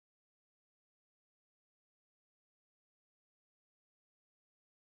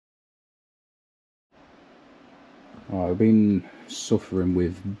I've been suffering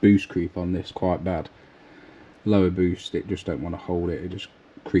with boost creep on this quite bad. Lower boost, it just don't want to hold it, it just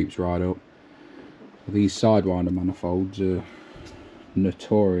creeps right up. These Sidewinder manifolds are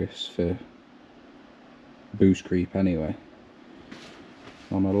notorious for boost creep anyway.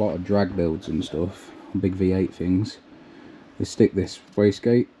 On a lot of drag builds and stuff, big V8 things, they stick this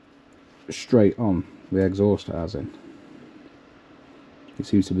wastegate straight on the exhaust housing. It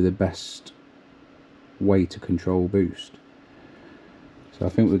seems to be the best way to control boost. So I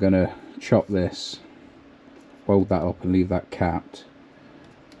think we're going to chop this, weld that up and leave that capped,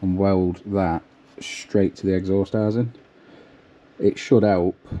 and weld that straight to the exhaust housing. It should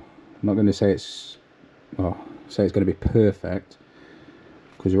help. I'm not going to say it's going to be perfect,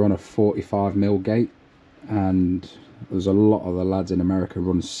 because you're on a 45mm gate, and there's a lot of the lads in America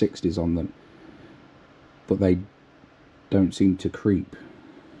run 60s on them, but they don't seem to creep.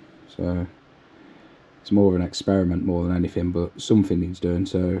 So it's more of an experiment more than anything, but something needs doing.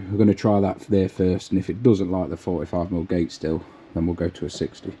 So we're going to try that there first, and if it doesn't like the 45mm gate still, then we'll go to a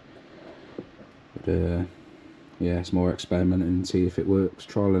 60. But yeah, it's more experimenting and see if it works,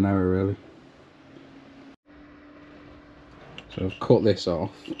 trial and error really. So I've cut this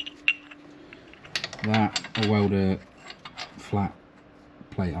off. That, I'll weld a flat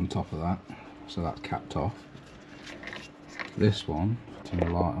plate on top of that, so that's capped off. This one, turn the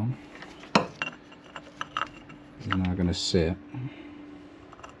light on, is now going to sit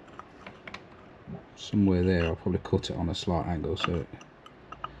somewhere there. I'll probably cut it on a slight angle so it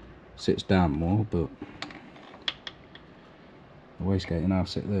sits down more, but the wastegate will now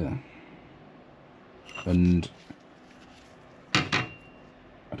sit there. And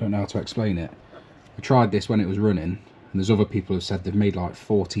I don't know how to explain it. I tried this when it was running, and there's other people who said they've made like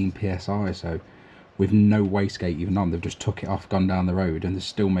 14 psi, so with no wastegate even on, they've just took it off, gone down the road, and they're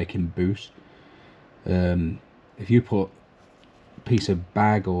still making boost. If you put a piece of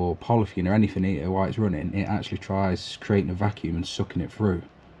bag or polythene or anything here while it's running, it actually tries creating a vacuum and sucking it through.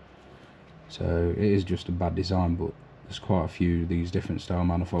 So it is just a bad design, but there's quite a few of these different style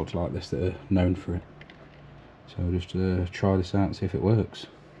manifolds like this that are known for it. So I'll just try this out and see if it works.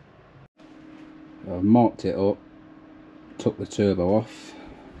 I've marked it up, took the turbo off,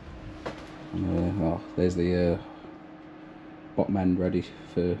 and there's the bottom end ready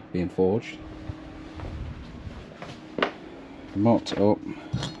for being forged. I marked it up,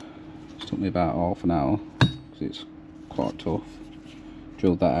 it took me about half an hour because it's quite tough.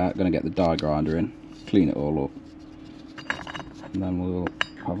 Drilled that out, going to get the die grinder in, clean it all up, and then we'll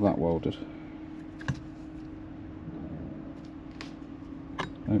have that welded.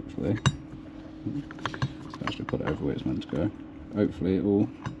 Hopefully, actually put it over where it's meant to go. Hopefully it will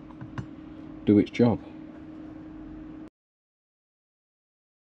do its job.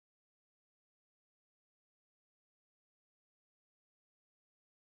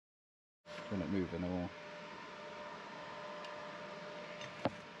 It's not moving at all.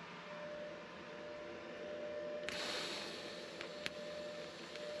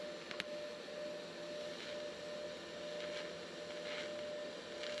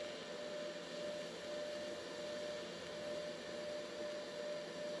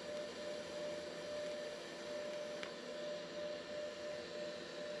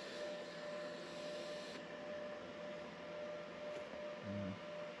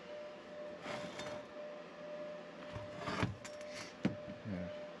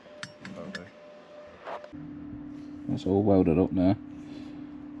 That's all welded up now.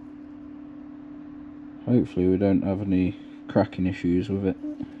 Hopefully we don't have any cracking issues with it.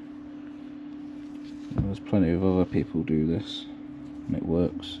 There's plenty of other people do this and it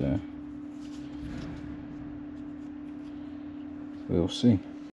works, so we'll see.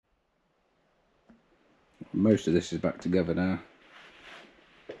 Most of this is back together now.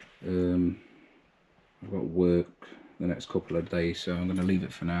 I've got work the next couple of days, so I'm going to leave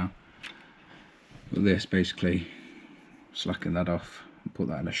it for now. But this basically, slacken that off and put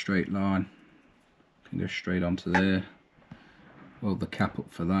that in a straight line. Can go straight onto there. Weld the cap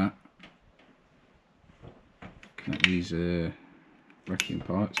up for that. Connect these vacuum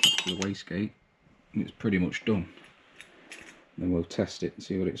pipes back to the wastegate, and it's pretty much done. Then we'll test it and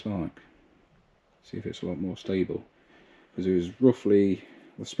see what it's like. See if it's a lot more stable. Because it was roughly,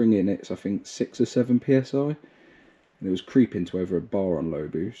 the spring in it's I think 6 or 7 psi, and it was creeping to over a bar on low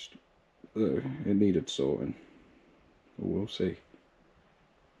boost. So it needed sorting. We'll see.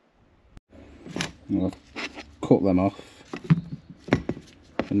 Well, I've cut them off,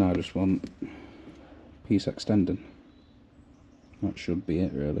 and now I just want piece extending. That should be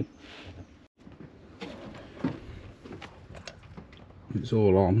it really. It's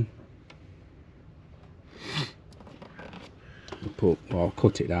all on. I'll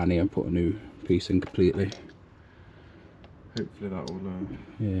cut it down here and put a new piece in completely. Hopefully that will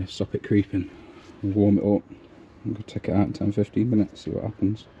yeah, stop it creeping. Warm it up. I'm going to take it out in 10-15 minutes, see what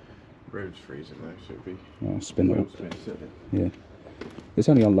happens. Road's freezing though, so it'd be... I'll spin it up. Yeah. It's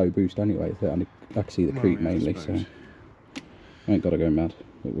only on low boost anyway, I can see the creep mainly, so I ain't got to go mad,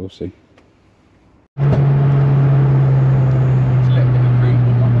 but we'll see. It's a little bit of creep,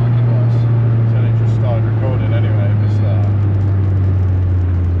 but not like it was. So it just started recording anyway, this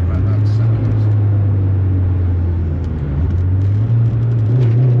About that seconds.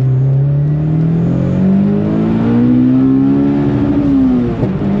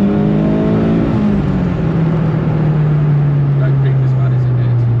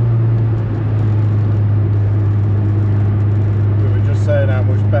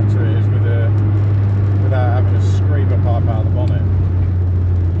 better it is without having a screamer pipe out of the bonnet.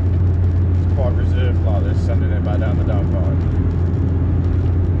 It's quite reserved like this, sending it back down the downpipe.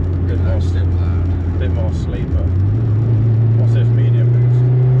 A bit more sleeper. What's this, medium boost?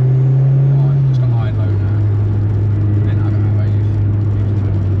 Just got high and low now. Didn't have it how I used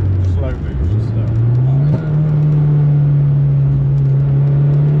to. Just low boost still.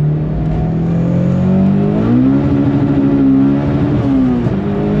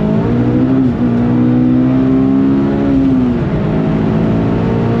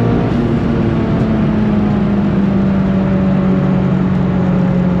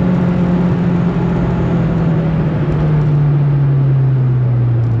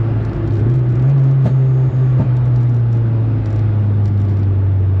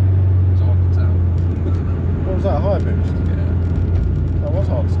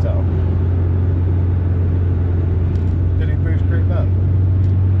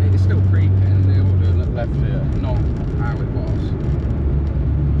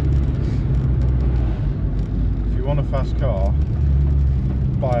 Fast car,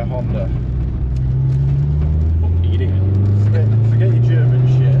 buy a Honda. What are you doing?